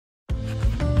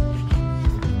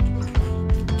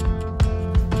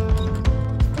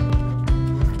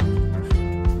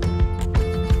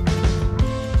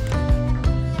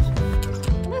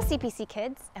CPC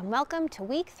kids, and welcome to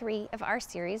week 3 of our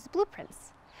series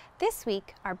Blueprints. This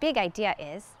week, our big idea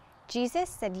is Jesus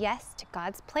said yes to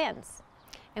God's plans,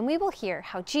 and we will hear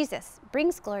how Jesus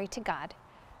brings glory to God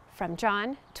from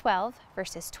John 12,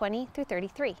 verses 20 through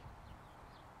 33.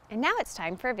 And now it's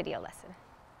time for a video lesson.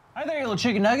 Hi there, you little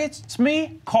chicken nuggets. It's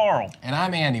me, Carl. And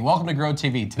I'm Andy. Welcome to Grow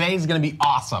TV. Today's gonna be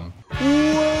awesome.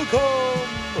 Welcome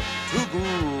to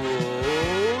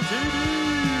Grow TV.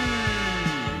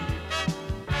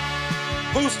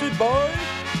 Hosted by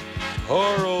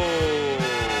Carl.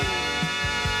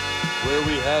 Where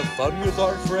we have fun with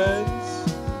our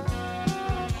friends,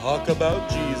 talk about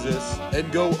Jesus,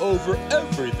 and go over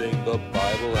everything the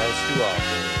Bible has to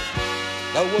offer.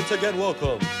 Now once again,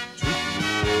 welcome to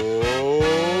Grow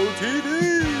TV.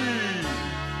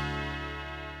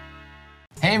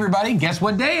 Hey everybody, guess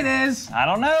what day it is? I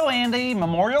don't know, Andy.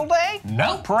 Memorial Day?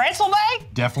 Nope. Pretzel Day?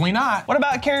 Definitely not. What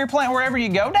about Carry Your Plant Wherever You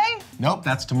Go Day? Nope,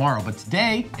 that's tomorrow, but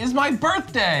today is my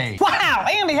birthday. Wow,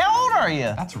 Andy, how old are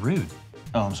you? That's rude.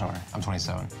 Oh, I'm sorry. I'm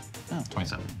 27. Oh.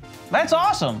 27. That's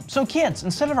awesome. So kids,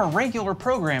 instead of our regular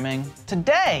programming,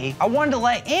 today I wanted to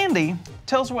let Andy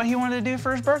tell us what he wanted to do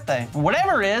for his birthday.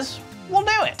 Whatever it is, we'll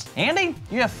do it. Andy,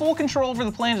 you have full control over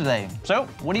the plan today. So,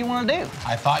 what do you want to do?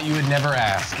 I thought you would never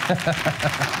ask.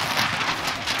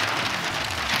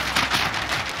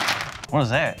 What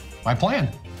is that? My plan.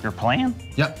 Your plan?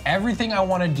 Yep, everything I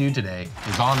want to do today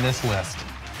is on this list.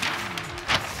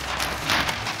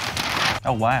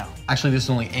 Oh, wow. Actually, this is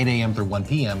only 8 a.m. through 1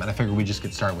 p.m., and I figured we'd just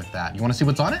get started with that. You want to see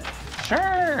what's on it?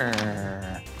 Sure.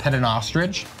 Pet an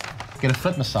ostrich, get a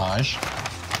foot massage,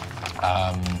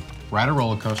 ride a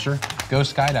roller coaster, go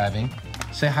skydiving,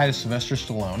 say hi to Sylvester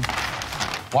Stallone,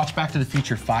 watch Back to the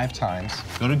Future 5 times,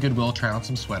 go to Goodwill, try on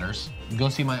some sweaters, go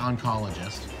see my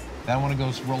oncologist, then I want to go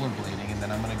rollerblading, and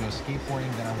then I'm going to go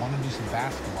skateboarding, then I want to do some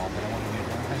basketball, then I want to learn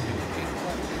how to do a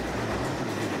kickflip, and then I want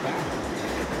to do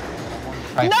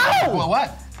basketball. No! Well,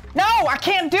 what? No, I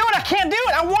can't do it. I can't do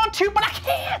it. I want to, but I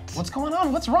can't. What's going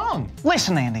on? What's wrong?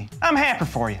 Listen, Andy, I'm happy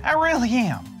for you. I really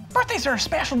am. Birthdays are a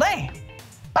special day,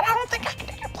 but I don't think I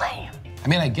can do your plan. I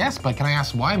mean, I guess, but can I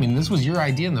ask why? I mean, this was your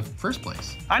idea in the first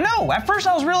place. I know. At first,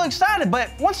 I was really excited,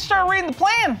 but once I started reading the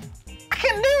plan, I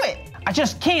couldn't do it. I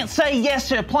just can't say yes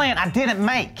to a plan I didn't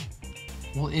make.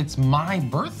 Well, it's my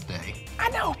birthday. I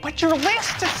know, but your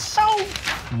list is so...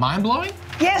 Mind-blowing?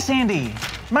 Yes, Andy.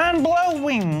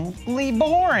 Mind-blowingly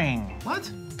boring.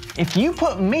 What? If you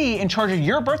put me in charge of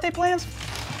your birthday plans,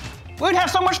 we'd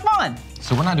have so much fun.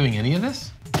 So we're not doing any of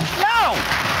this? No!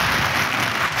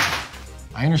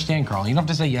 I understand, Carl. You don't have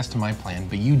to say yes to my plan,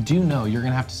 but you do know you're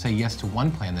gonna have to say yes to one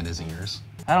plan that isn't yours.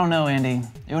 I don't know, Andy.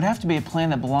 It would have to be a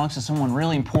plan that belongs to someone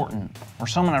really important or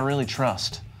someone I really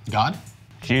trust. God?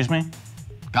 Excuse me?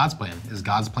 God's plan. Is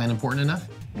God's plan important enough?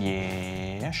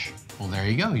 Yes. Well, there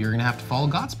you go. You're gonna have to follow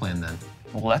God's plan then.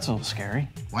 Well, that's a little scary.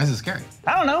 Why is it scary?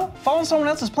 I don't know. Following someone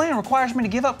else's plan requires me to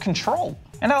give up control.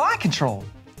 And I like control.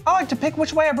 I like to pick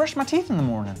which way I brush my teeth in the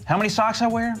morning, how many socks I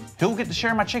wear, who will get to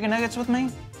share my chicken nuggets with me.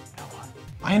 No one.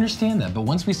 I understand that, but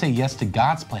once we say yes to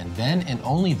God's plan, then and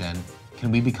only then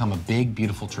can we become a big,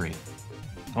 beautiful tree.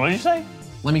 What did you say?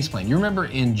 Let me explain. You remember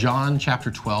in John chapter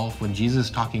 12 when Jesus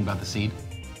is talking about the seed?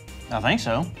 I think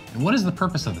so. And what is the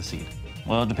purpose of the seed?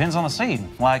 Well, it depends on the seed.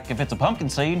 Like, if it's a pumpkin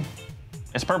seed,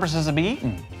 its purpose is to be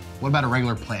eaten. What about a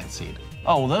regular plant seed?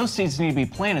 Oh, well, those seeds need to be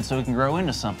planted so it can grow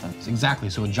into something. Exactly.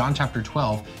 So in John chapter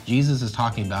 12, Jesus is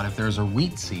talking about if there's a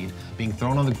wheat seed being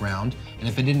thrown on the ground, and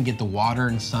if it didn't get the water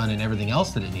and sun and everything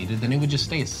else that it needed, then it would just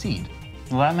stay a seed.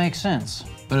 Well, that makes sense.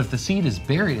 But if the seed is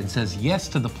buried and says yes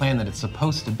to the plan that it's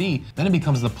supposed to be, then it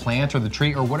becomes the plant or the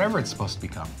tree or whatever it's supposed to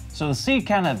become. So the seed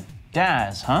kind of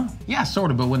dies, huh? Yeah,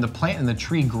 sort of, but when the plant and the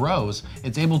tree grows,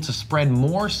 it's able to spread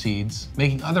more seeds,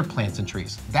 making other plants and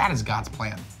trees. That is God's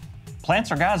plan.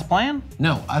 Plants are God's plan?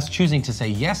 No, us choosing to say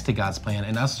yes to God's plan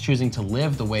and us choosing to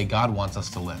live the way God wants us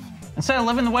to live. Instead of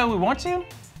living the way we want to?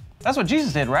 That's what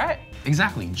Jesus did, right?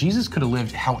 Exactly. Jesus could have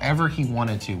lived however he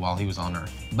wanted to while he was on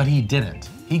earth, but he didn't.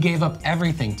 He gave up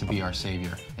everything to be our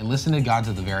Savior and listened to God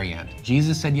to the very end.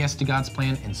 Jesus said yes to God's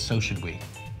plan, and so should we.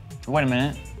 Wait a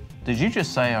minute. Did you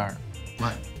just say our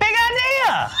What? big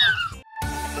idea?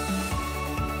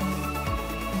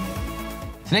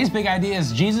 Today's big idea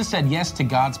is Jesus said yes to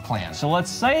God's plan. So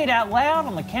let's say it out loud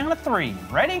on the count of 3.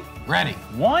 Ready? Ready?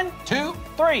 1, 2,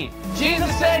 3. Jesus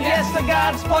said yes to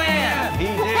God's plan. He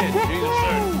did. Jesus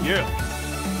said yeah.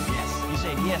 Yes. He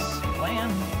said yes. Plan.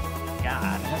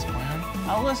 God. Yes, plan.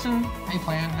 I'll listen. Hey,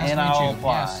 plan. Nice And to meet I'll you.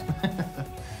 apply. Yes.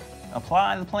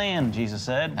 Apply the plan, Jesus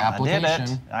said.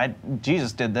 Application. I did it.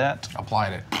 Jesus did that.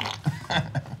 Applied it.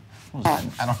 What was that?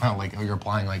 I don't know, like, oh, you're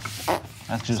applying like,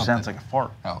 That just sounds like a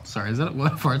fart. Oh, sorry. Is that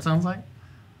what a fart sounds like?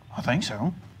 I think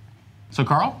so. So,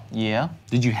 Carl? Yeah?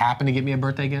 Did you happen to get me a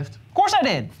birthday gift? Of course I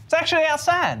did. It's actually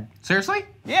outside. Seriously?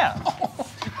 Yeah.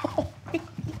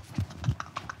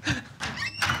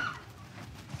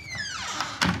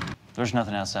 There's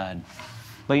nothing outside.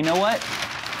 But you know what?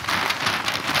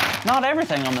 Not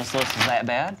everything on this list is that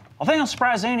bad. I think I'll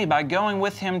surprise Andy by going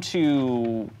with him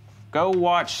to go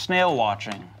watch snail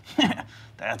watching.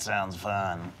 That sounds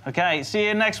fun. Okay, see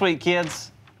you next week,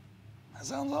 kids. That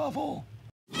sounds awful.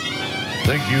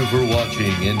 Thank you for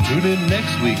watching, and tune in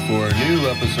next week for a new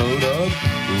episode of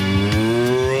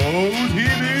Pro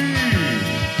TV.